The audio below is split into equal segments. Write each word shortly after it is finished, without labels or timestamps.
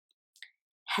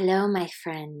Hello, my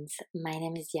friends. My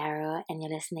name is Yarrow, and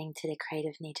you're listening to the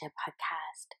Creative Nature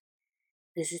Podcast.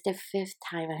 This is the fifth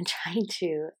time I'm trying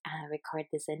to record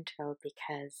this intro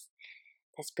because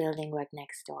there's building work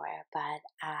next door, but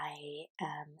I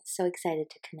am so excited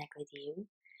to connect with you,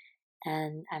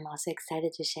 and I'm also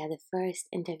excited to share the first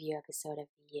interview episode of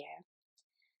the year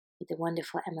with the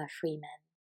wonderful Emma Freeman.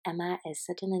 Emma is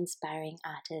such an inspiring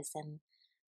artist, and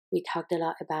we talked a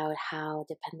lot about how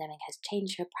the pandemic has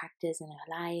changed her practice and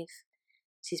her life.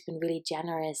 She's been really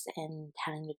generous in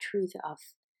telling the truth of,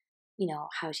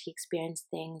 how she experienced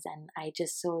things. And I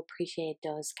just so appreciate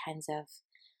those kinds of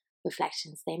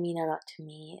reflections. They mean a lot to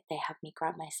me. They help me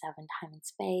ground myself in time and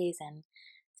space and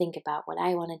think about what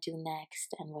I want to do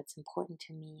next and what's important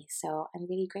to me. So I'm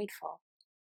really grateful.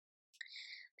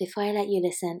 Before I let you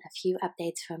listen, a few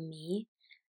updates from me.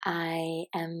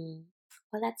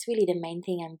 That's really the main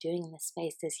thing I'm doing in this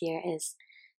space this year is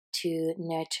to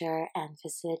nurture and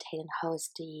facilitate and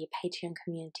host the Patreon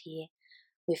community.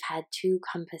 We've had 2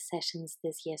 compass sessions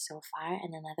this year so far,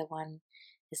 and another one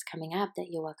is coming up that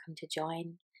you're welcome to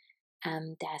join.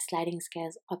 There are sliding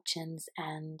scales options,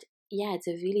 and it's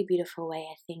a really beautiful way,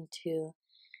 I think, to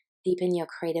deepen your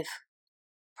creative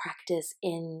practice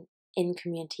in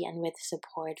community and with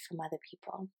support from other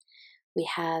people. We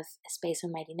have a space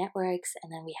on Mighty Networks,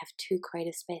 and then we have 2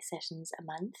 creative space sessions a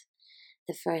month,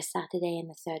 the first Saturday and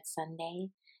the third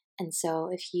Sunday. And so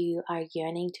if you are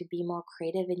yearning to be more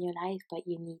creative in your life, but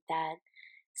you need that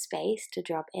space to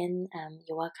drop in,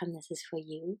 you're welcome. This is for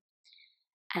you.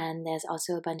 And there's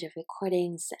also a bunch of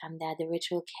recordings. There are the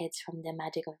ritual kits from the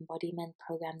Magic of Embodiment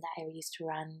program that I used to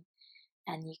run,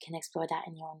 and you can explore that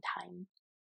in your own time.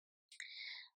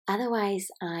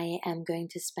 Otherwise, I am going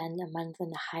to spend a month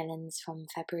in the Highlands from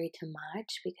February to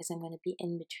March because I'm going to be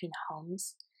in between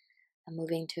homes. I'm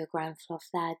moving to a ground floor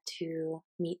flat to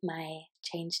meet my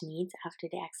change needs after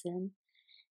the accident,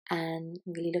 and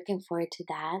I'm really looking forward to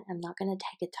that. I'm not going to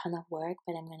take a ton of work,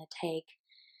 but I'm going to take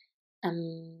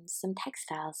some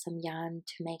textiles, some yarn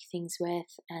to make things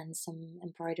with, and some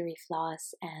embroidery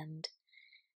floss, and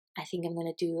I think I'm going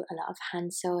to do a lot of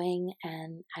hand sewing,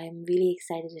 and I'm really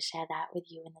excited to share that with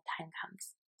you when the time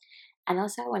comes. And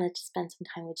also I wanted to spend some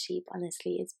time with sheep.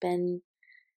 Honestly, it's been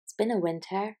a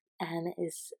winter, and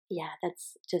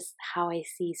that's just how I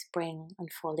see spring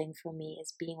unfolding for me,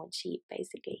 is being with sheep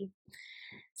basically.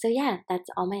 So that's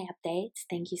all my updates.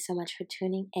 Thank you so much for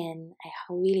tuning in. I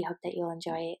really hope that you'll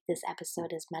enjoy this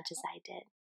episode as much as I did.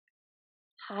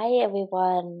 Hi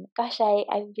everyone. Gosh, I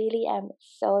really am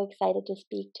so excited to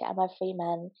speak to Emma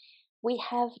Freeman. We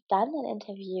have done an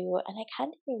interview, and I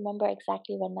can't even remember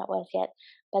exactly when that was yet,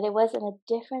 but it was in a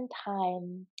different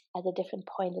time at a different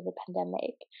point in the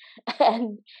pandemic.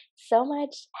 And so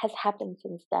much has happened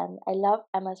since then. I love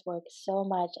Emma's work so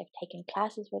much. I've taken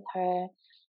classes with her,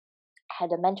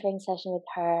 had a mentoring session with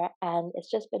her, and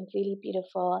it's just been really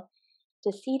beautiful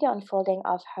to see the unfolding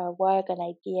of her work and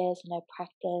ideas and her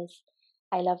practice.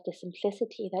 I love the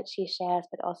simplicity that she shares,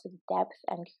 but also the depth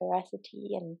and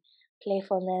curiosity and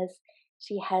playfulness.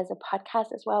 She has a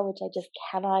podcast as well, which I just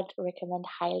cannot recommend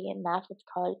highly enough. It's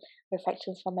called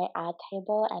Reflections from My Art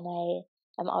Table, and I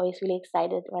am always really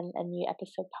excited when a new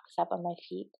episode pops up on my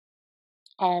feed.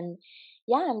 And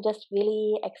I'm just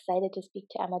really excited to speak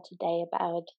to Emma today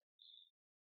about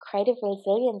creative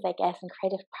resilience, I guess, and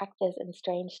creative practice in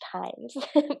strange times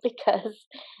because,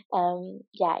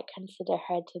 I consider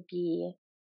her to be, I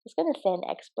was going to say an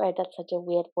expert. That's such a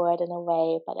weird word in a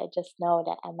way, but I just know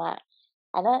that Emma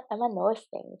knows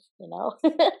things,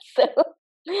 so,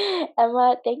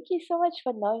 Emma, thank you so much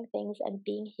for knowing things and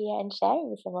being here and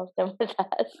sharing some of them with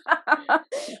us.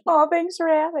 Oh, thanks for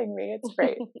having me. It's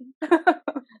great.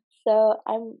 So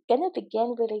I'm going to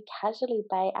begin really casually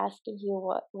by asking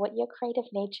you what your creative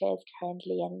nature is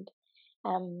currently, and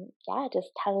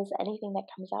just tell us anything that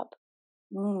comes up.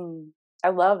 I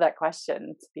love that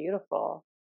question. It's beautiful.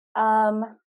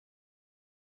 Well,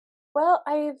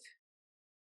 I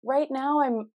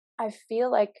feel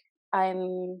like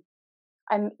I'm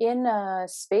in a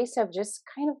space of just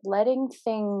kind of letting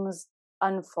things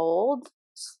unfold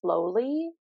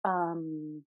slowly.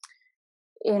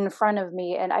 In front of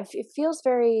me, and it feels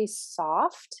very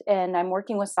soft, and I'm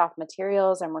working with soft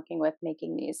materials. I'm working with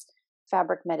making these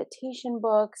fabric meditation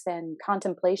books and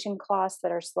contemplation cloths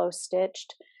that are slow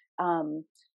stitched, and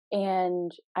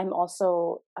I'm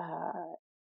also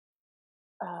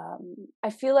I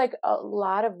feel like a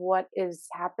lot of what is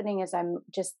happening is I'm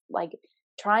just like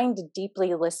trying to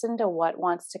deeply listen to what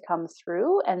wants to come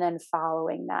through and then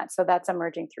following that. So that's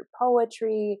emerging through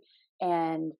poetry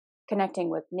and connecting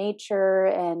with nature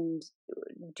and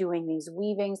doing these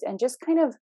weavings and just kind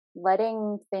of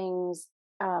letting things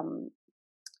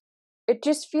it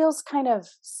just feels kind of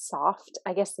soft,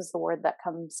 I guess is the word that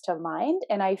comes to mind.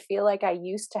 And I feel like I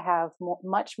used to have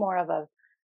much more of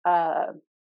uh,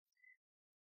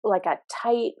 like a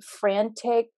tight,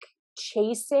 frantic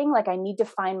chasing. Like I need to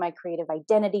find my creative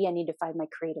identity. I need to find my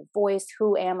creative voice.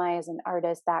 Who am I as an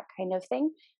artist? That kind of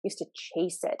thing. Used to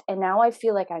chase it. And now I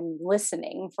feel like I'm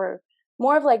listening for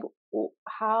more of like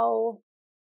how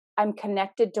I'm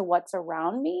connected to what's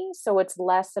around me. So it's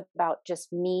less about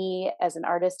just me as an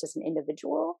artist, as an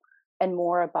individual, and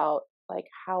more about like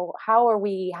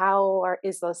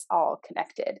is this all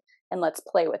connected? And let's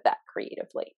play with that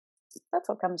creatively. That's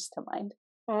what comes to mind.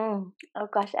 Oh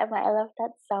gosh, Emma, I love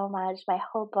that so much. My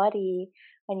whole body,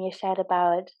 when you shared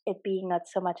about it being not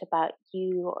so much about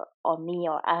you or me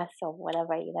or us or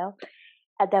whatever,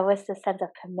 and there was this sense of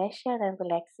permission and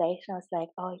relaxation. I was like,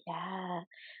 oh yeah,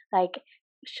 like,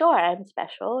 sure, I'm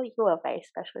special. You are very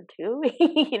special too,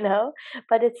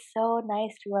 but it's so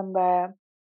nice to remember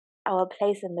our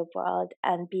place in the world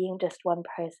and being just one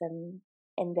person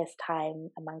in this time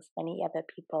amongst many other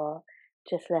people,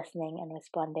 just listening and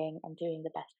responding and doing the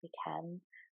best we can,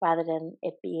 rather than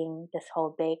it being this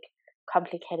whole big,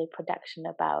 complicated production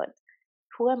about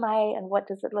who am I and what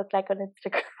does it look like on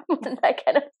Instagram and that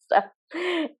kind of stuff.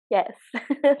 Yes,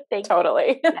 thank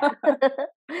Totally. you.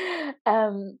 Yeah.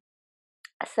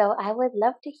 So I would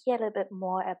love to hear a little bit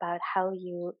more about how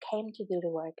you came to do the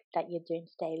work that you're doing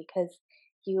today, because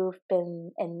you've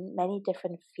been in many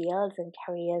different fields and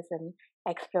careers and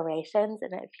explorations,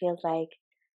 and it feels like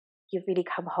you've really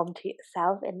come home to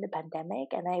yourself in the pandemic.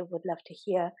 And I would love to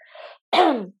hear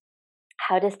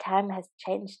how this time has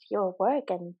changed your work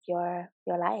and your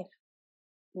life.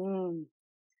 Mm,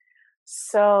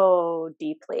 so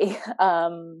deeply.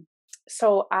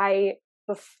 So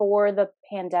before the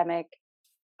pandemic,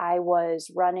 I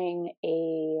was running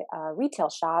a retail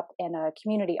shop in a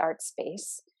community art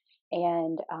space.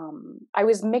 And I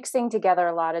was mixing together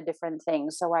a lot of different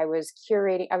things. So I was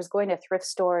I was going to thrift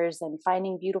stores and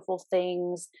finding beautiful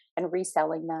things and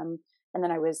reselling them. And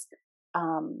then I was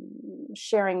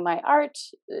sharing my art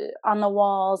on the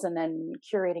walls, and then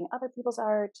curating other people's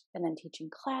art, and then teaching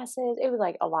classes. It was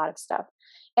like a lot of stuff.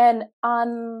 And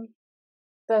on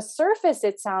the surface,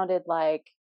 it sounded like,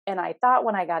 and I thought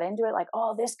when I got into it, like,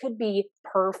 oh, this could be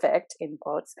perfect in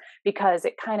quotes, because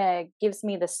it kind of gives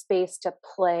me the space to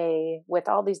play with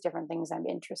all these different things I'm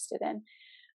interested in.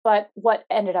 But what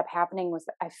ended up happening was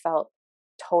that I felt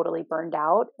totally burned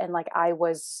out, and like I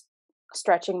was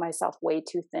stretching myself way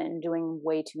too thin, doing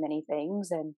way too many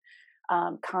things, and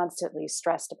constantly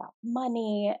stressed about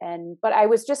money. But I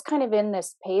was just kind of in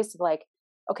this pace of like,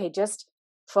 okay, just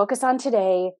focus on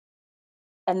today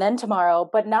and then tomorrow,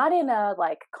 but not in a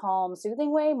like calm,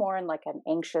 soothing way, more in like an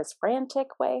anxious, frantic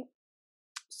way.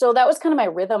 So that was kind of my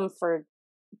rhythm for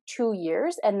 2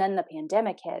 years. And then the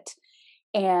pandemic hit,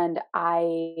 and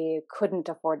I couldn't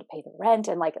afford to pay the rent,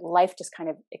 and like life just kind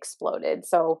of exploded.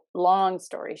 So long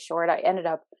story short, I ended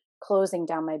up closing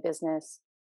down my business,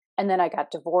 and then I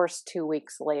got divorced 2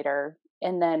 weeks later,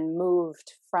 and then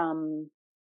moved from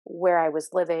where I was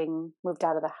living, moved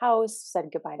out of the house,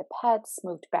 said goodbye to pets,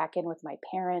 moved back in with my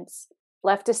parents,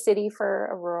 left a city for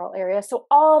a rural area. So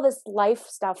all this life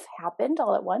stuff happened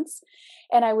all at once.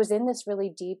 And I was in this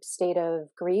really deep state of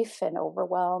grief and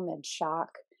overwhelm and shock.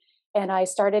 And I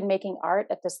started making art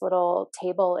at this little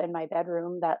table in my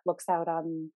bedroom that looks out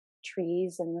on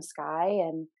trees and the sky.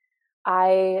 And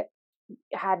I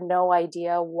had no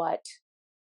idea what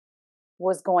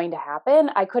was going to happen.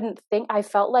 I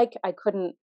felt like I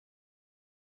couldn't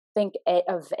think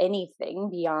of anything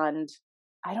beyond,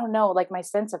 I don't know, like my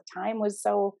sense of time was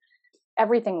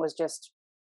everything was just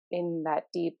in that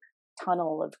deep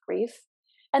tunnel of grief.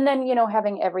 And then,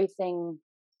 having everything,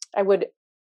 I would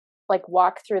like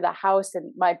walk through the house,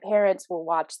 and my parents will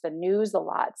watch the news a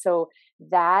lot. So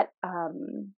that,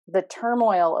 the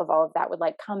turmoil of all of that would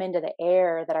like come into the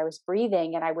air that I was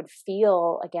breathing, and I would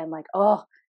feel again like, oh,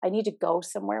 I need to go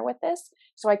somewhere with this.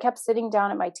 So I kept sitting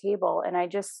down at my table, and I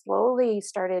just slowly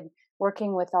started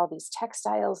working with all these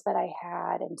textiles that I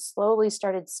had, and slowly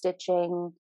started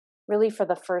stitching, really for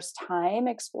the first time,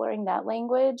 exploring that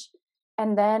language.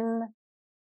 And then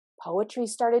poetry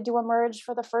started to emerge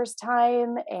for the first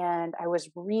time, and I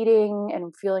was reading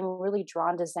and feeling really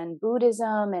drawn to Zen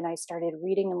Buddhism, and I started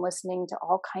reading and listening to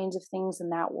all kinds of things in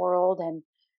that world, and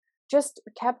just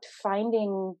kept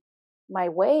finding my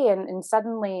way. And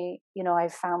suddenly, I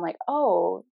found like,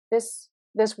 oh, this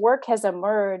work has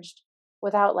emerged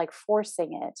without like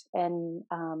forcing it. And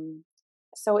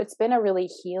so it's been a really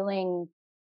healing,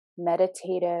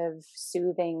 meditative,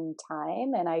 soothing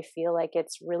time, and I feel like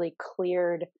it's really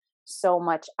cleared so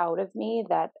much out of me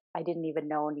that I didn't even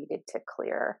know needed to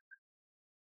clear.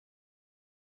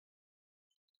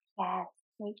 Yes,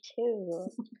 me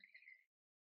too.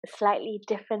 Slightly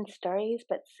different stories,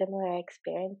 but similar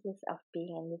experiences of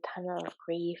being in the tunnel of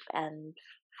grief and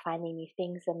finding new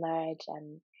things emerge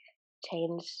and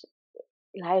change,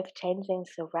 life changing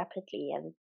so rapidly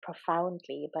and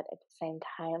profoundly, but at the same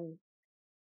time,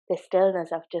 the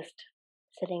stillness of just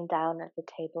sitting down at the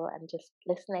table and just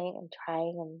listening and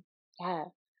trying, and yeah,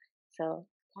 so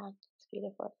yeah, it's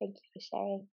beautiful. Thank you for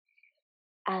sharing.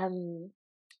 Um,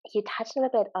 you touched a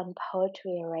little bit on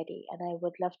poetry already, and I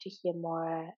would love to hear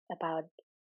more about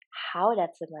how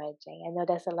that's emerging. I know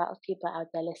there's a lot of people out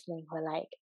there listening who are like,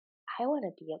 I want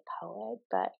to be a poet,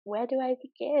 but where do I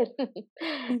begin?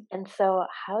 And so,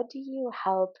 how do you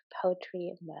help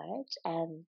poetry emerge,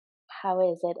 and how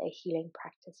is it a healing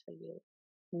practice for you?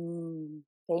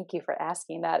 Thank you for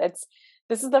asking that.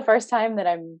 This is the first time that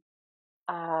I'm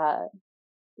uh,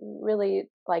 really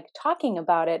like talking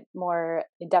about it more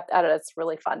in depth. I don't know, it's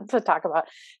really fun to talk about.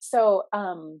 So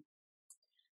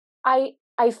I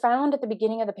found at the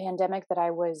beginning of the pandemic that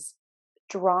I was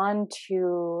drawn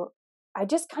to, I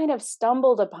just kind of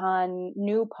stumbled upon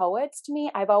new poets to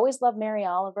me. I've always loved Mary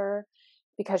Oliver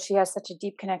because she has such a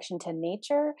deep connection to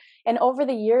nature. And over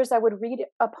the years, I would read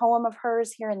a poem of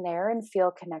hers here and there and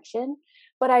feel connection.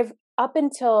 But up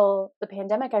until the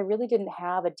pandemic, I really didn't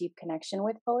have a deep connection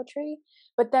with poetry.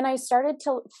 But then I started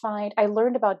to I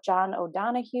learned about John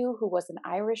O'Donohue, who was an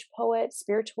Irish poet,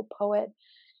 spiritual poet,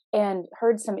 and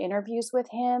heard some interviews with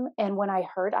him. And when I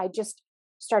heard, I just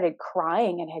started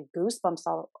crying and had goosebumps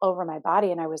all over my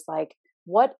body. And I was like,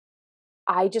 what?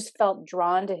 I just felt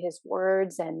drawn to his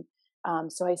words. And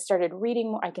so I started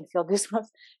reading more. I can feel goosebumps.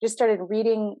 Just started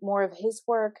reading more of his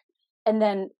work. And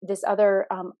then this other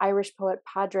Irish poet,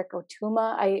 Padraig Ó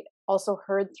Tuama, I also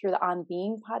heard through the On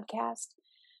Being podcast.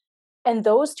 And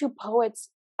those two poets,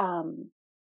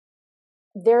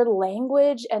 their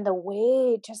language and the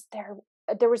way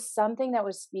there was something that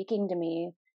was speaking to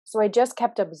me. So I just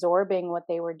kept absorbing what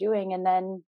they were doing. And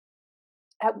then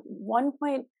at one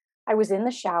point I was in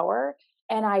the shower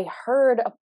and I heard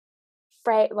a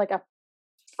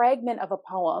fragment of a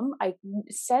poem. I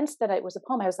sensed that it was a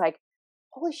poem. I was like,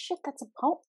 holy shit, that's a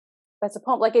poem. That's a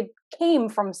poem. Like it came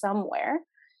from somewhere.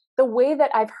 The way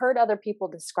that I've heard other people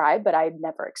describe, but I'd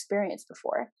never experienced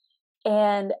before.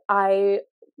 And I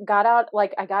got out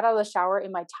of the shower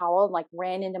in my towel and like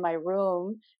ran into my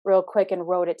room real quick and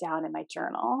wrote it down in my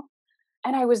journal.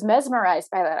 And I was mesmerized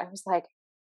by that. I was like,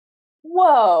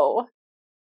 whoa,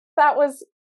 that was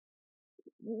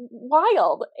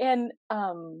wild. And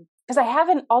because I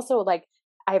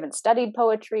haven't studied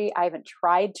poetry. I haven't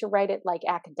tried to write it like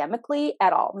academically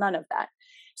at all. None of that.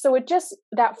 So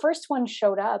that first one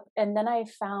showed up. And then I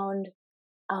found,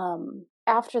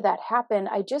 after that happened,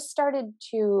 I just started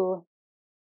to,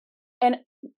 and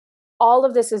all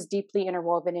of this is deeply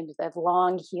interwoven into the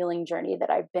long healing journey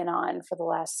that I've been on for the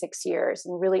last 6 years,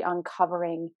 and really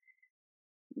uncovering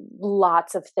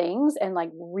lots of things and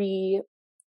like reconnecting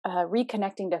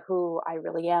to who I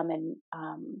really am, and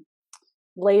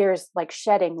layers, like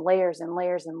shedding layers and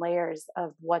layers and layers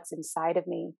of what's inside of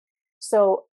me.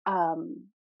 So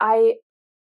I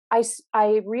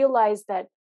realized that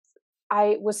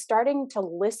I was starting to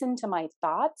listen to my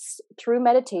thoughts through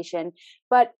meditation,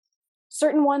 but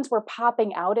certain ones were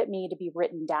popping out at me to be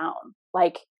written down.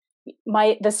 Like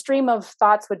the stream of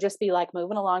thoughts would just be like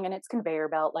moving along in its conveyor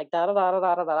belt, like da da da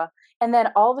da da da. And then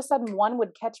all of a sudden one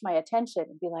would catch my attention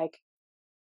and be like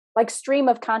stream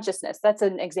of consciousness. That's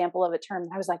an example of a term.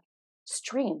 I was like,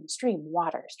 stream,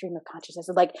 water, stream of consciousness.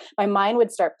 So like my mind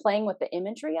would start playing with the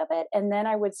imagery of it. And then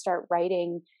I would start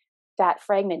writing that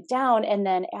fragment down. And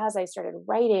then as I started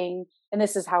writing, and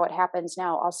this is how it happens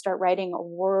now, I'll start writing a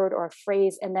word or a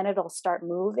phrase, and then it'll start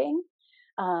moving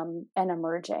and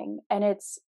emerging. And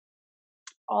it's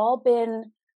all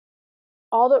the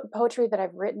poetry that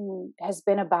I've written has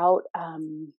been about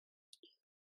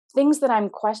things that I'm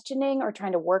questioning or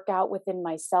trying to work out within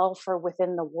myself or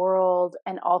within the world,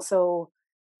 and also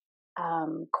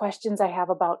questions I have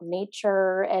about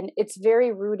nature. And it's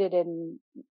very rooted in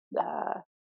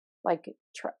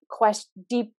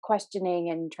deep questioning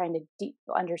and trying to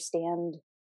understand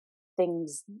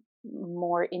things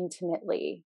more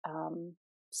intimately.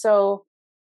 So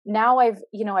now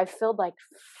I've filled like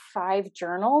 5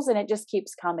 journals, and it just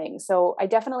keeps coming. So I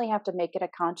definitely have to make it a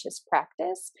conscious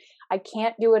practice. I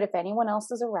can't do it if anyone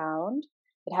else is around.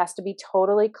 It has to be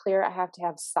totally clear. I have to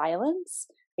have silence.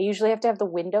 I usually have to have the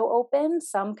window open,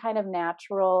 some kind of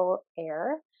natural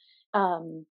air.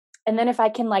 And then if I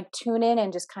can like tune in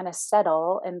and just kind of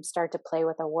settle and start to play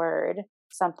with a word,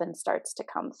 something starts to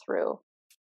come through.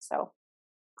 So,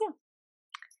 yeah.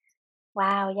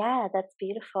 Wow, yeah, that's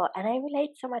beautiful. And I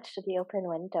relate so much to the open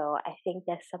window. I think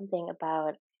there's something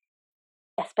about,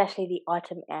 especially the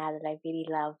autumn air, that I really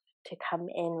love to come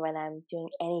in when I'm doing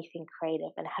anything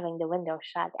creative, and having the window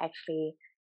shut, actually,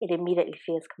 it immediately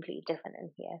feels completely different in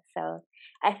here. So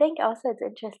I think also it's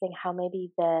interesting how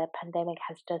maybe the pandemic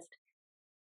has just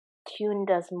tuned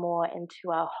us more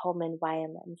into our home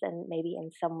environments, and maybe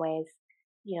in some ways,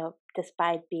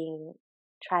 despite being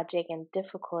tragic and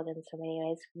difficult in so many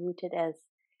ways, rooted us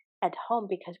at home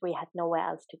because we had nowhere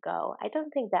else to go. I don't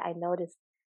think that I noticed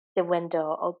the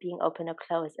window or being open or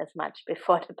closed as much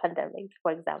before the pandemic,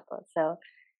 for example. So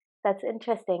that's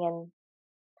interesting. And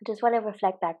I just want to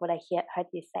reflect back what I heard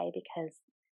you say, because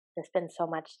there's been so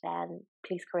much there. And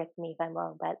please correct me if I'm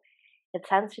wrong, but it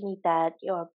sounds to me that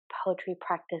your poetry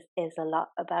practice is a lot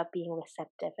about being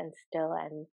receptive and still,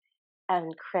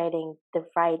 and creating the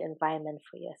right environment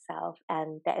for yourself.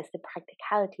 And there is the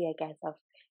practicality, I guess, of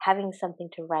having something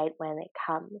to write when it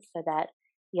comes, so that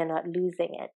you're not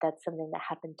losing it. That's something that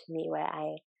happened to me, where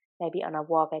I maybe on a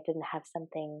walk I didn't have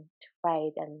something to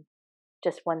write, and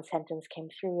just one sentence came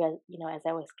through as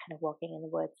I was kind of walking in the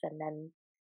woods, and then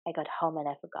I got home and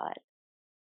I forgot.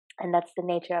 And that's the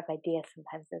nature of ideas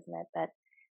sometimes, isn't it? But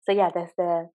so yeah, there's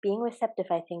the being receptive,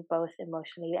 I think, both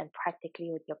emotionally and practically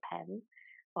with your pen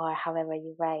or however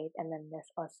you write. And then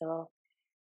there's also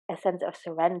a sense of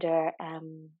surrender,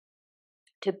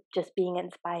 to just being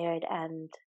inspired, and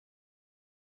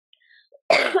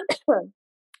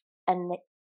and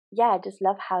yeah, I just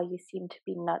love how you seem to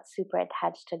be not super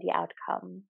attached to the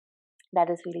outcome. That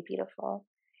is really beautiful.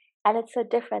 And it's so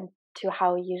different to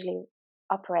how we usually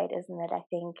operate, isn't it? I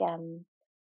think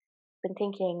been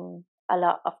thinking a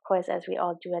lot, of course, as we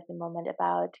all do at the moment,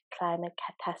 about climate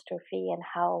catastrophe and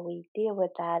how we deal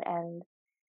with that. And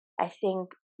I think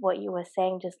what you were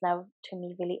saying just now to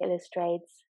me really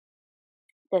illustrates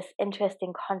this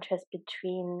interesting contrast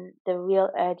between the real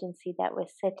urgency that we're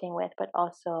sitting with, but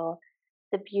also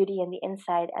the beauty and the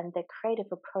insight and the creative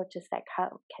approaches that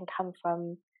can come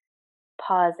from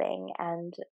pausing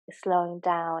and slowing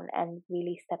down and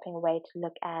really stepping away to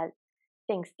look at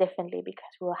things differently,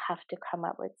 because we'll have to come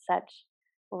up with such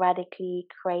radically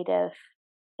creative,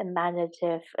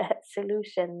 imaginative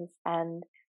solutions, and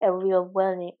a real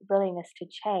willingness to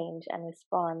change and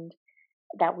respond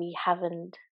that we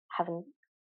haven't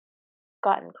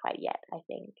gotten quite yet, I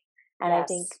think. And I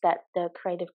think Yes. that the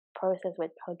creative process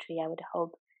with poetry, I would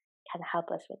hope, can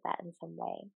help us with that in some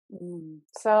way.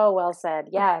 So well said.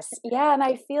 Yes. Yeah. And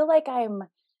I feel like I'm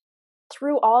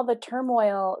through all the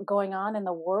turmoil going on in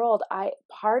the world.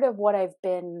 Part of what I've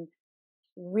been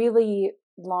really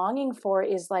longing for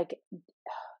is like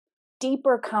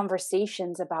deeper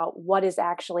conversations about what is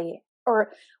actually,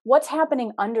 or what's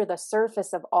happening under the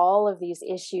surface of all of these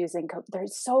issues. And they're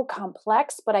so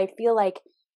complex, but I feel like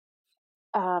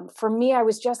for me, I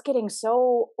was just getting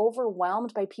so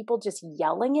overwhelmed by people just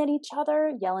yelling at each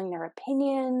other, yelling their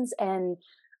opinions. And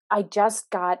I just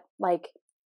got like,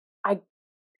 I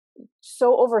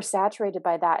so oversaturated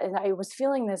by that. And I was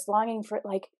feeling this longing for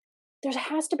like, there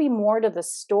has to be more to the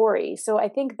story. So I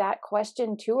think that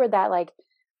question too, or that like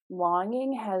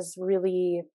longing, has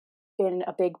really been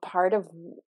a big part of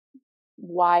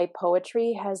why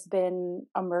poetry has been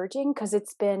emerging. Cause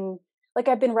it's been like,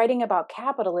 I've been writing about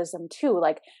capitalism too.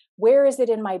 Like, where is it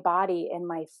in my body and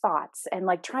my thoughts? And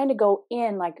like trying to go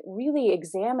in, like really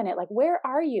examine it. Like, where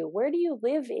are you? Where do you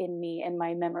live in me and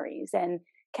my memories? And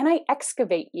can I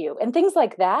excavate you? And things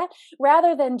like that,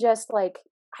 rather than just like,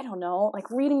 I don't know, like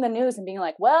reading the news and being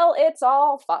like, well, it's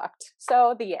all fucked.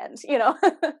 So the end,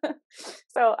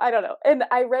 So I don't know. And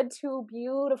I read two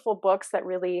beautiful books that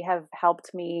really have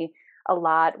helped me a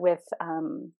lot with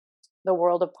the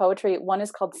world of poetry. One is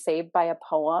called Saved by a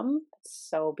Poem. It's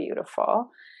so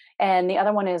beautiful. And the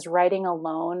other one is Writing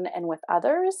Alone and with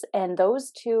Others. And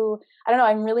those two, I don't know,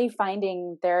 I'm really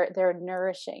finding they're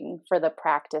nourishing for the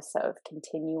practice of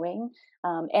continuing,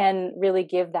 and really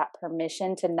give that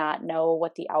permission to not know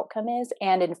what the outcome is.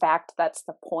 And in fact, that's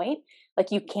the point.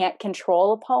 Like, you can't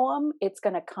control a poem. It's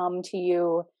going to come to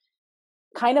you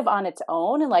kind of on its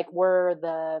own. And like, we're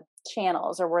the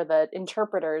channels, or we're the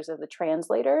interpreters or the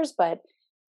translators, but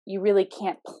you really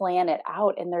can't plan it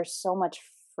out. And there's so much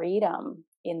freedom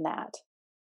in that.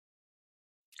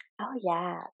 Oh,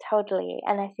 yeah, totally.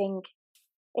 And I think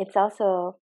it's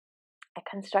also a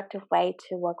constructive way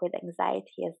to work with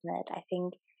anxiety, isn't it? I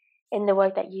think in the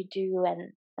work that you do,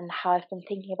 and how I've been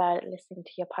thinking about it, listening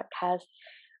to your podcast,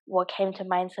 what came to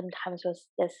mind sometimes was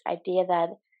this idea that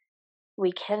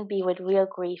we can be with real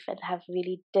grief and have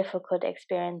really difficult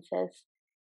experiences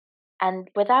and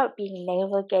without being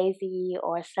navel gazy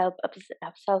or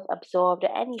self-absorbed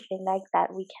or anything like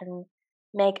that, we can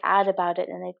make art about it,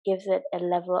 and it gives it a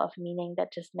level of meaning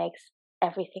that just makes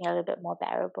everything a little bit more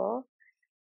bearable.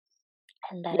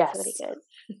 And that is really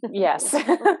Yes. good.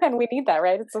 Yes. And we need that,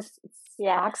 right? It's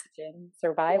Yeah. oxygen,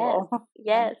 survival.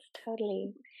 Yes,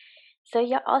 totally. So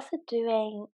you're also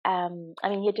doing, I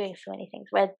mean, you're doing so many things.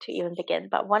 Where to even begin?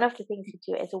 But one of the things you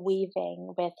do is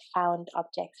weaving with found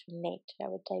objects from nature,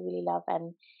 which I really love.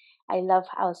 And I love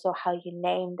also how you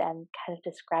named and kind of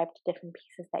described the different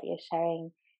pieces that you're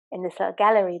sharing in this little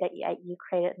gallery that you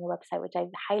created on your website, which I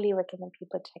highly recommend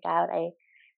people check out. I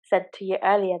said to you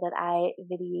earlier that I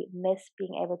really miss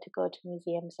being able to go to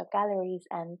museums or galleries,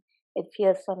 and it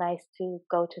feels so nice to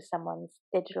go to someone's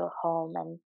digital home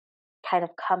and kind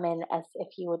of come in as if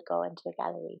you would go into a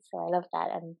gallery. So I love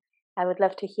that. And I would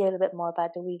love to hear a little bit more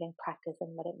about the weaving practice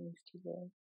and what it means to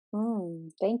you.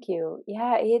 Thank you.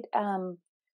 Yeah,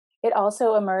 it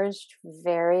also emerged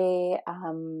very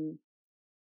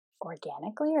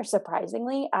organically or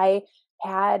surprisingly. I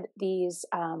had these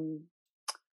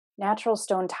natural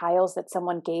stone tiles that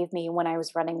someone gave me when I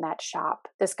was running that shop.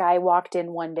 This guy walked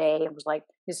in one day and was like,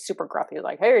 he's super gruff. He was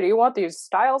like, "Hey, do you want these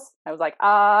tiles?" I was like,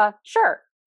 sure.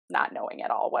 Not knowing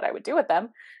at all what I would do with them.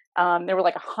 There were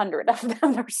like 100 of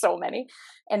them. There were so many.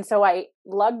 And so I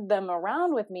lugged them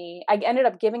around with me. I ended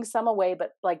up giving some away,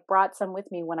 but like brought some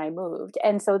with me when I moved.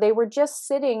 And so they were just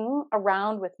sitting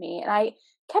around with me. And I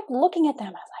kept looking at them.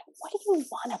 I was like, what do you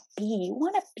want to be? You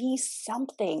want to be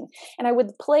something. And I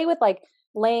would play with like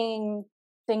laying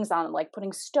things on them, like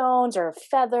putting stones or a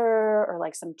feather or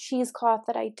like some cheesecloth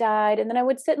that I dyed. And then I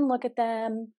would sit and look at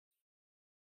them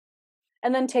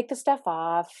and then take the stuff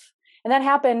off. And that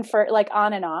happened for like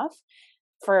on and off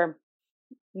for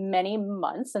many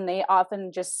months. And they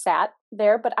often just sat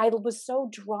there. But I was so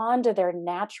drawn to their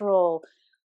natural,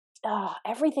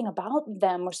 everything about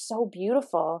them was so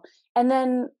beautiful. And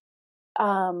then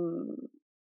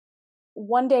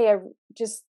one day I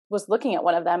just was looking at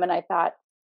one of them and I thought,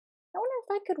 I wonder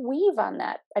if I could weave on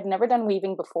that. I'd never done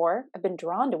weaving before. I've been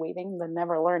drawn to weaving, but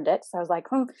never learned it. So I was like,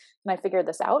 can I figure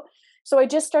this out? So I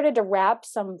just started to wrap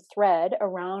some thread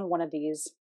around one of these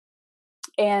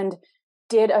and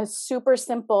did a super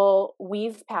simple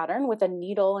weave pattern with a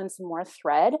needle and some more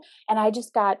thread. And I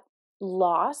just got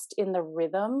lost in the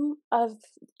rhythm of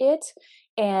it.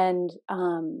 And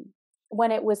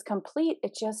when it was complete,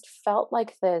 it just felt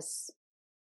like this,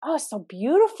 oh, so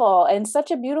beautiful, and such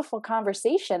a beautiful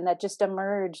conversation that just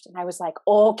emerged. And I was like,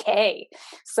 okay.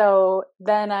 So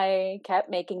then I kept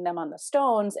making them on the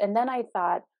stones. And then I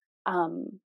thought,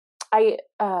 I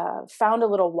found a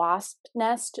little wasp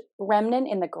nest remnant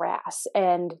in the grass.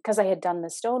 And because I had done the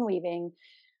stone weaving,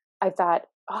 I thought,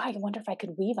 oh, I wonder if I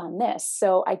could weave on this.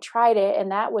 So I tried it,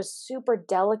 and that was super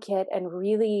delicate and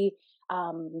really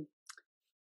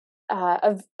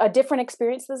a different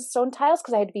experience with stone tiles,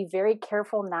 because I had to be very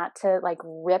careful not to like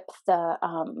rip the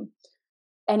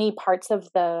any parts of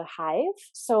the hive.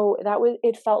 So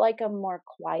it felt like a more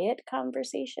quiet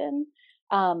conversation.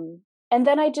 And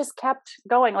then I just kept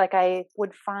going. Like I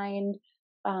would find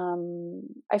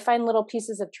I find little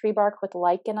pieces of tree bark with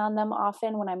lichen on them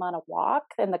often when I'm on a walk,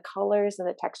 and the colors and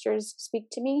the textures speak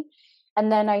to me.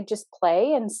 And then I just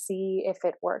play and see if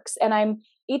it works. And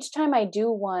each time I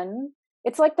do one,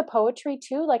 it's like the poetry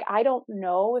too. Like I don't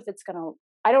know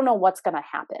what's gonna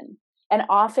happen. And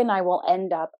often I will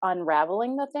end up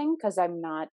unraveling the thing because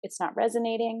it's not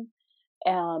resonating.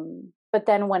 But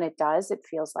then when it does, it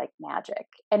feels like magic.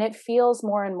 And it feels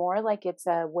more and more like it's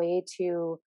a way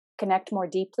to connect more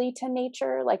deeply to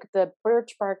nature. Like the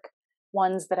birch bark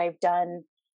ones that I've done,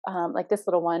 like this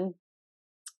little one,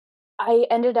 I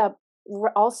ended up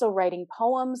also writing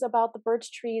poems about the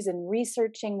birch trees and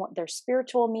researching what their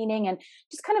spiritual meaning, and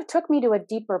just kind of took me to a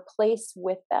deeper place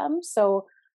with them. So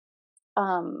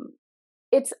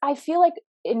I feel like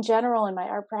in general in my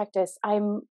art practice,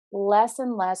 I'm less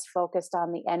and less focused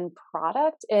on the end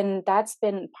product. And that's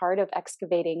been part of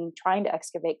trying to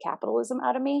excavate capitalism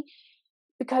out of me,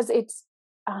 because it's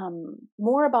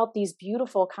more about these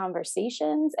beautiful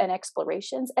conversations and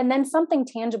explorations. And then something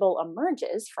tangible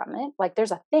emerges from it. Like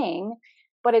there's a thing,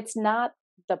 but it's not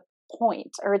the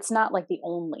point, or it's not like the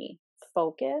only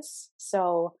focus.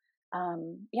 So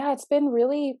yeah, it's been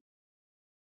really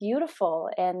beautiful.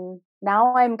 And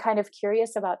now I'm kind of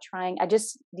curious about trying.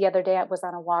 The other day I was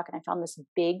on a walk and I found this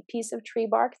big piece of tree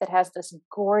bark that has this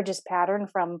gorgeous pattern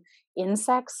from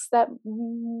insects that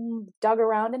dug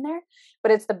around in there.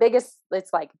 But it's the biggest,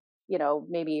 it's like,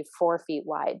 maybe 4 feet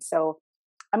wide. So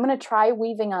I'm going to try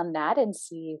weaving on that and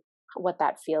see what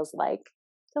that feels like.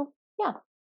 So yeah.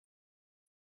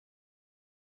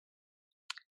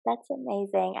 That's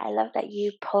amazing. I love that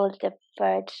you pulled the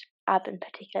birch up in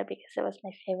particular because it was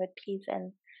my favorite piece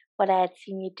and what I had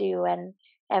seen you do, and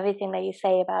everything that you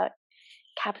say about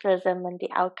capitalism and the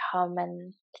outcome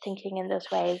and thinking in those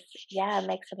ways. Yeah, it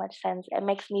makes so much sense. It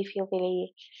makes me feel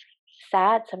really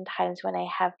sad sometimes when I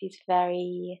have these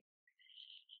very,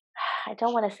 I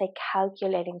don't want to say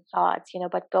calculating thoughts,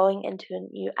 but going into a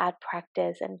new art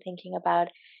practice and thinking about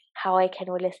how I can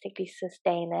realistically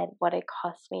sustain it, what it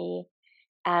costs me,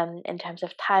 in terms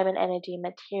of time and energy,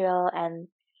 material, and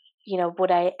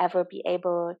would I ever be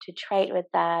able to trade with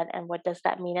that, and what does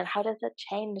that mean, and how does it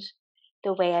change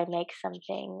the way I make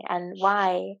something, and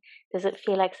why does it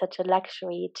feel like such a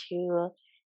luxury to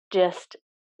just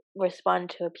respond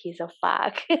to a piece of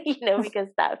bark, because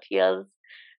that feels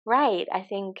right. I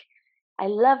think I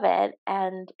love it,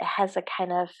 and it has a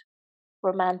kind of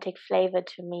romantic flavor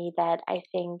to me that I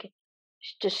think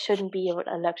just shouldn't be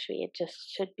a luxury. It just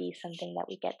should be something that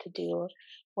we get to do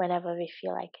whenever we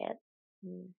feel like it.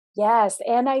 Mm. Yes,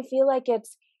 and I feel like it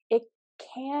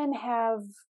can have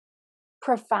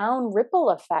profound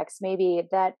ripple effects, maybe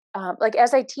that like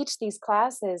as I teach these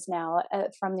classes now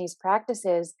from these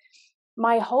practices,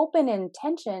 my hope and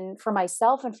intention for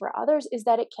myself and for others is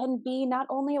that it can be not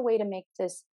only a way to make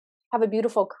this, have a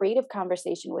beautiful creative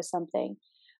conversation with something,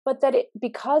 but that it,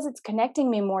 because it's connecting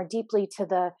me more deeply to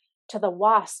the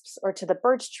wasps or to the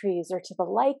birch trees or to the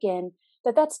lichen,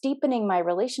 that's deepening my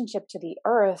relationship to the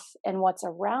earth and what's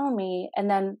around me. And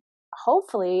then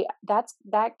hopefully that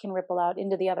can ripple out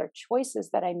into the other choices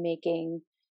that I'm making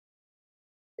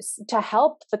to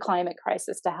help the climate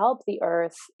crisis, to help the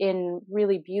earth in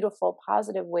really beautiful,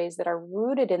 positive ways that are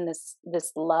rooted in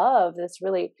this love, this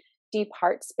really deep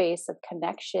heart space of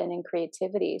connection and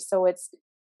creativity. So it's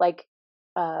like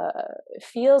uh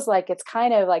feels like it's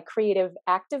kind of like creative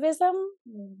activism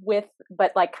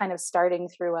but like kind of starting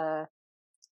through a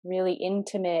really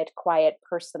intimate, quiet,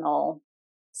 personal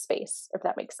space, if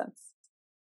that makes sense.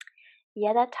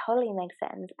 Yeah, that totally makes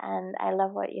sense. And I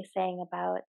love what you're saying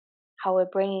about how we're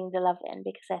bringing the love in,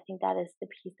 because I think that is the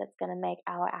piece that's going to make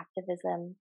our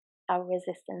activism, our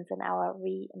resistance, and our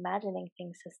reimagining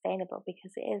things sustainable,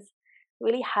 because it is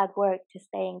really hard work to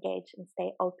stay engaged and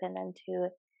stay open and to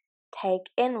take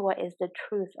in what is the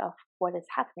truth of what is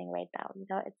happening right now.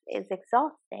 It's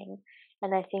exhausting.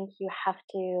 And I think you have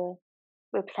to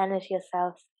replenish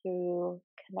yourself through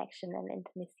connection and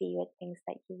intimacy with things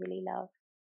that you really love.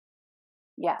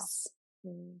 Yes.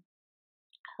 Mm.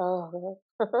 Oh.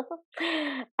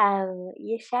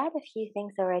 You shared a few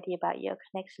things already about your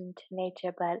connection to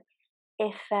nature, but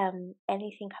if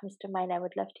anything comes to mind, I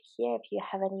would love to hear if you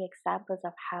have any examples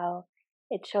of how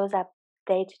it shows up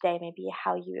day to day, maybe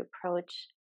how you approach,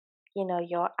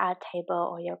 your art table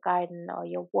or your garden or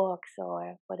your walks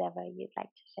or whatever you'd like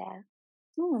to share.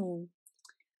 Hmm.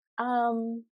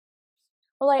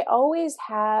 Well, I always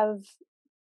have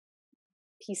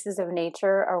pieces of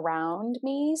nature around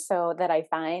me so that I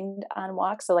find on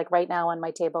walks. So like right now on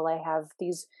my table I have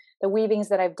the weavings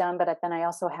that I've done, but then I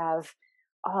also have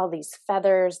all these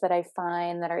feathers that I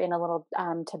find that are in a little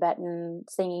Tibetan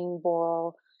singing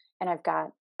bowl, and I've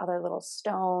got other little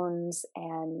stones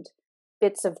and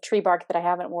bits of tree bark that I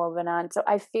haven't woven on. So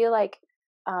I feel like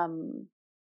um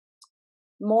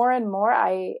more and more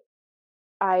I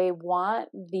want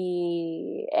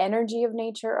the energy of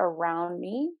nature around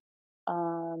me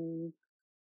um,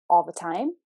 all the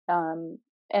time. Um,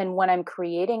 and when I'm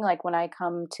creating, like when I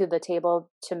come to the table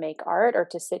to make art or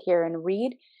to sit here and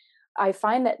read, I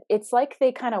find that it's like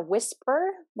they kind of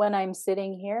whisper when I'm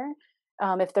sitting here.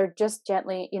 If they're just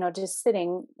gently, just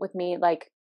sitting with me,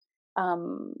 like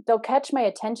they'll catch my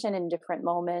attention in different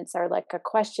moments, or like a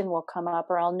question will come up,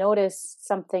 or I'll notice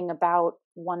something about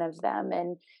one of them,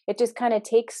 and it just kind of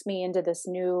takes me into this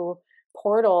new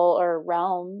portal or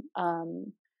realm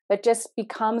that just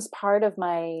becomes part of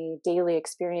my daily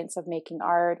experience of making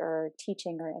art or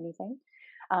teaching or anything.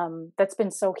 That's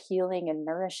been so healing and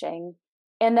nourishing.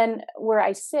 And then where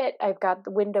I sit, I've got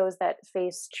the windows that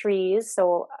face trees,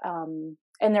 so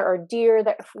and there are deer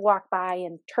that walk by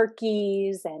and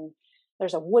turkeys, and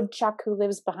there's a woodchuck who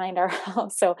lives behind our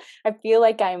house. So I feel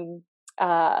like I'm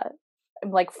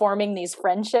like forming these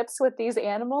friendships with these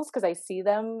animals because I see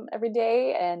them every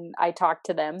day and I talk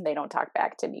to them. They don't talk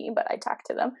back to me, but I talk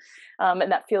to them.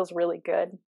 And that feels really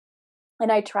good.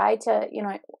 And I try to,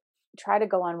 try to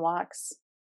go on walks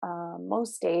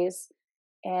most days.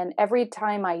 And every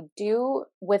time I do,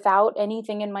 without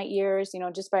anything in my ears,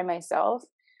 just by myself,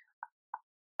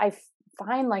 I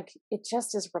find like it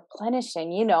just is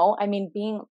replenishing. I mean,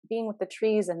 being with the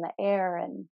trees and the air,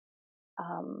 and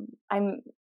I'm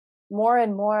more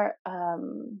and more I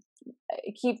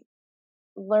keep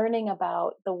learning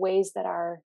about the ways that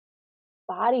our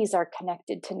bodies are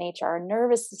connected to nature, our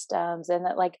nervous systems, and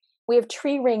that like we have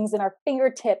tree rings in our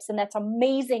fingertips, and that's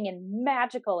amazing and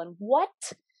magical. And what?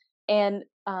 And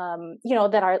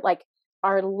that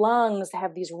our lungs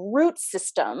have these root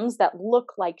systems that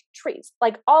look like trees.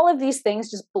 Like all of these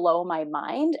things just blow my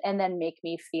mind and then make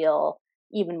me feel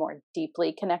even more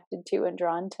deeply connected to and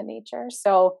drawn to nature.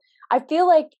 So I feel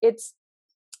like it's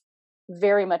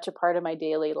very much a part of my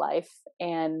daily life.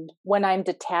 And when I'm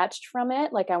detached from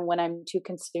it, when I'm too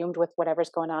consumed with whatever's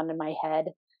going on in my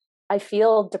head, I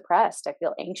feel depressed. I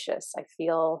feel anxious. I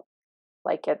feel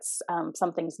like it's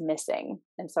something's missing.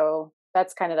 And so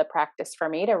that's kind of the practice for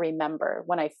me to remember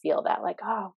when I feel that, like,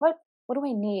 oh, what do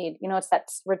I need? It's that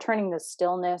returning to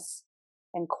stillness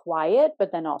and quiet,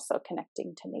 but then also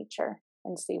connecting to nature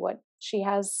and see what she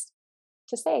has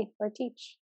to say or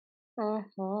teach.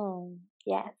 Mm-hmm.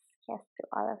 Yes to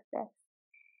all of this.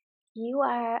 You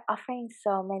are offering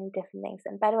so many different things.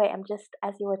 And by the way, I'm just,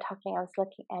 as you were talking, I was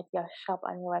looking at your shop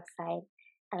on your website,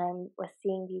 and I was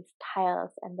seeing these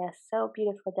tiles, and they're so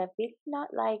beautiful. They're really not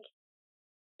like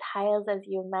tiles as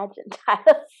you imagine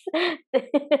tiles.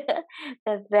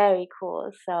 They're very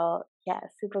cool. So yeah,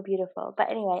 super beautiful. But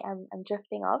anyway, I'm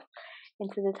drifting off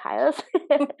into the tiles.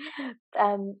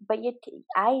 But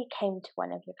I came to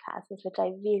one of your classes, which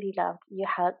I really loved. You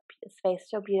held space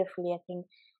so beautifully. I think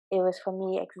it was for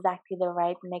me exactly the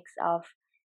right mix of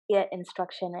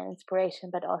instruction and inspiration,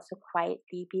 but also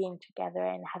quietly being together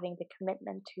and having the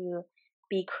commitment to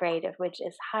be creative, which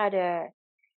is harder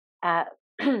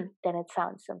than it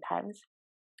sounds sometimes.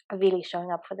 Really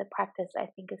showing up for the practice, I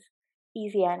think, is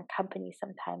easier in company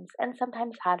sometimes, and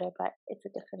sometimes harder, but it's a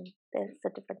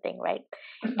different thing, right?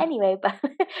 Anyway, but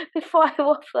before I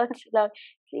waffle too long,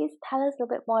 please tell us a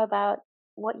little bit more about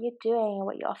what you're doing and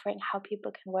what you're offering, how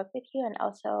people can work with you, and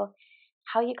also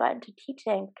how you got into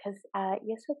teaching, because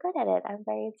you're so good at it. I'm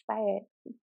very inspired.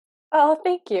 Oh,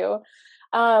 thank you.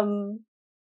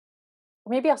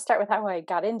 Maybe I'll start with how I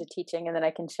got into teaching, and then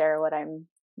I can share what I'm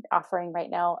offering right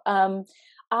now.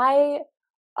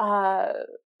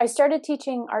 I started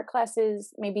teaching art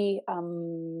classes maybe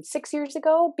 6 years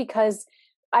ago because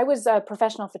I was a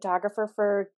professional photographer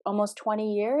for almost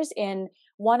 20 years, and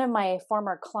one of my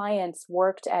former clients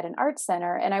worked at an art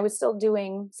center, and I was still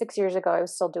doing 6 years ago. I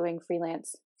was still doing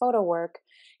freelance photo work,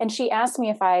 and she asked me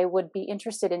if I would be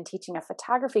interested in teaching a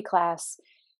photography class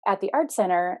at the art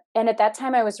center. And at that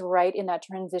time I was right in that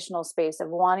transitional space of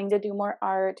wanting to do more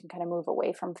art and kind of move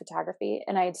away from photography.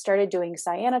 And I had started doing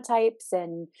cyanotypes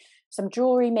and some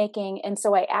jewelry making. And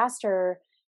so I asked her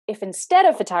if instead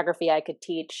of photography, I could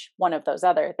teach one of those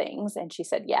other things. And she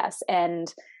said yes.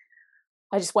 And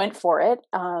I just went for it.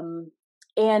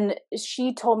 And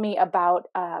she told me about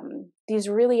these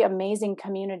really amazing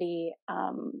community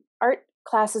art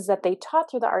classes that they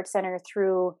taught through the art center,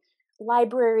 through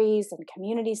libraries and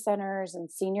community centers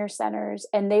and senior centers.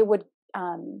 And they would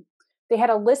they had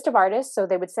a list of artists, so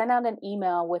they would send out an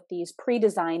email with these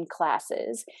pre-designed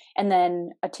classes, and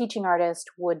then a teaching artist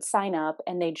would sign up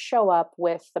and they'd show up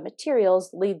with the materials,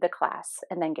 lead the class,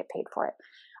 and then get paid for it.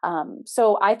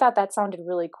 So I thought that sounded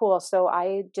really cool, so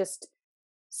I just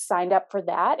signed up for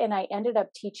that, and I ended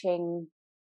up teaching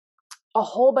a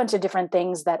whole bunch of different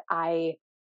things that I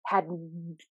had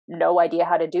no idea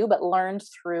how to do, but learned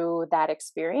through that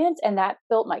experience. And that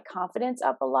built my confidence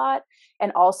up a lot,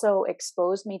 and also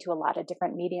exposed me to a lot of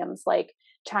different mediums, like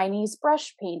Chinese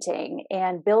brush painting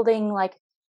and building like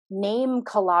name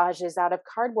collages out of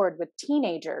cardboard with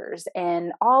teenagers,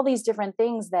 and all these different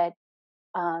things that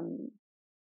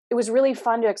it was really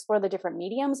fun to explore the different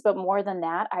mediums. But more than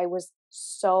that, I was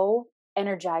so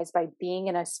energized by being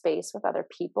in a space with other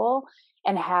people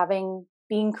and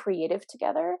being creative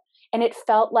together. And it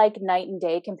felt like night and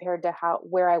day compared to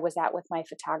where I was at with my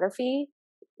photography,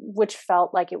 which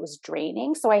felt like it was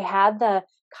draining. So I had the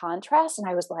contrast, and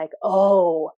I was like,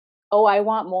 oh, I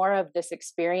want more of this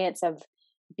experience of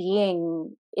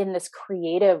being in this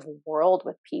creative world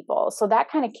with people. So that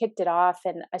kind of kicked it off.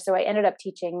 And so I ended up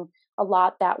teaching a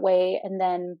lot that way. And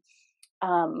then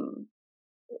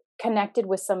connected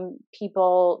with some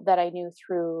people that I knew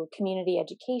through community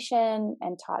education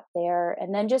and taught there,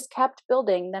 and then just kept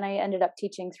building. Then I ended up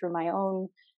teaching through my own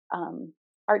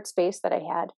art space that I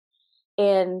had.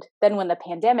 And then when the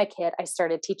pandemic hit, I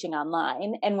started teaching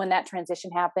online. And when that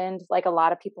transition happened, like a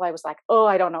lot of people, I was like, oh,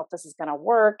 I don't know if this is going to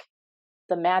work.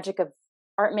 The magic of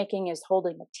art making is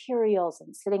holding materials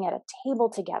and sitting at a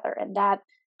table together. And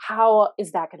how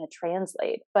is that going to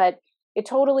translate? But it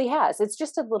totally has. It's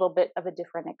just a little bit of a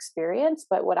different experience.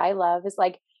 But what I love is,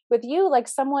 like with you, like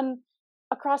someone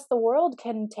across the world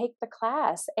can take the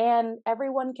class, and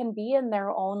everyone can be in their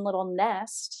own little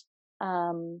nest,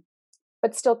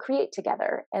 but still create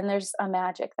together. And there's a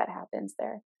magic that happens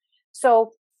there.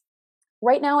 So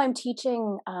right now I'm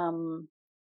teaching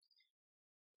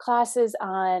classes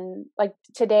on, like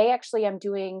today, actually, I'm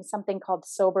doing something called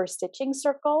Sober Stitching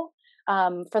Circle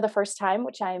for the first time,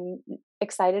 which I'm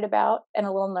excited about and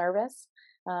a little nervous.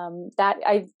 That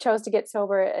I chose to get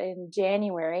sober in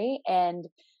January, and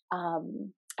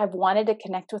I've wanted to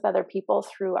connect with other people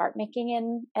through art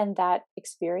making and that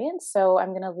experience. So I'm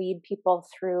going to lead people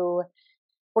through.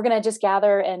 We're going to just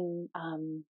gather and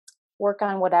work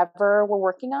on whatever we're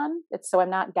working on. So I'm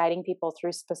not guiding people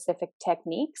through specific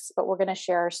techniques, but we're going to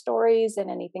share our stories and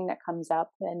anything that comes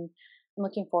up. And I'm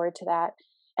looking forward to that.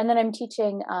 And then I'm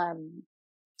teaching.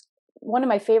 One of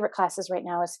my favorite classes right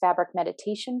now is fabric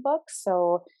meditation books.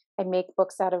 So I make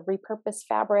books out of repurposed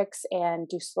fabrics and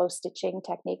do slow stitching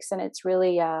techniques. And it's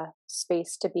really a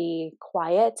space to be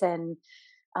quiet and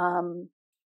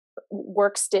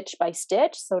work stitch by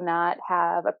stitch. So not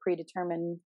have a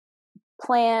predetermined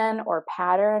plan or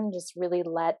pattern, just really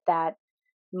let that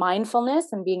mindfulness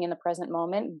and being in the present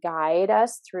moment guide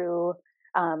us through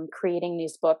creating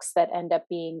these books that end up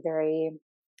being very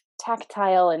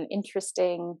tactile and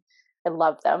interesting. I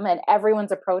love them, and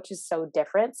everyone's approach is so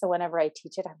different. So whenever I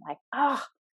teach it, I'm like,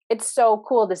 it's so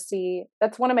cool to see.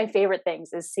 That's one of my favorite things,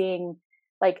 is seeing,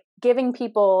 like, giving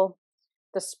people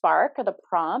the spark or the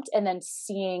prompt and then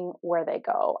seeing where they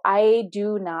go. I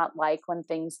do not like when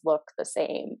things look the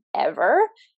same ever.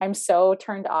 I'm so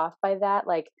turned off by that.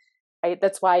 Like,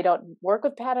 that's why I don't work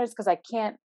with patterns, because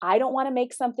I don't want to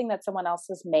make something that someone else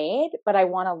has made, but I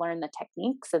want to learn the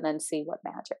techniques and then see what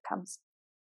magic comes.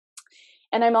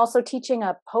 And I'm also teaching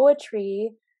a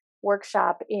poetry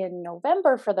workshop in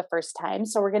November for the first time.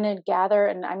 So we're going to gather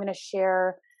and I'm going to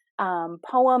share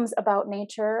poems about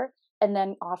nature and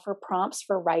then offer prompts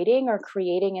for writing or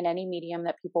creating in any medium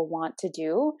that people want to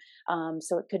do.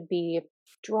 So it could be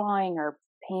drawing or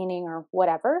painting or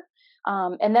whatever.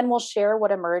 And then we'll share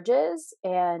what emerges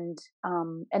and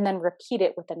then repeat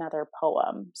it with another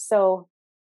poem. So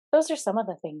those are some of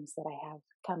the things that I have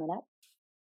coming up.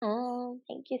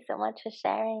 Thank you so much for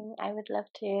sharing. I would love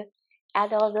to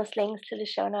add all those links to the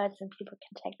show notes and people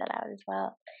can check that out as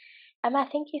well. Emma,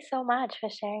 thank you so much for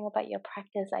sharing about your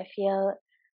practice. I feel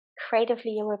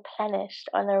creatively replenished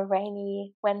on a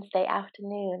rainy Wednesday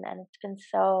afternoon, and it's been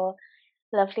so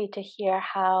lovely to hear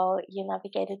how you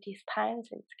navigated these times.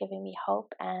 It's giving me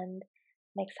hope, and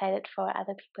I'm excited for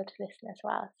other people to listen as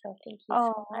well. So thank you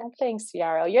so much. Thanks,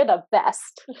 Yarrow. You're the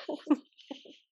best.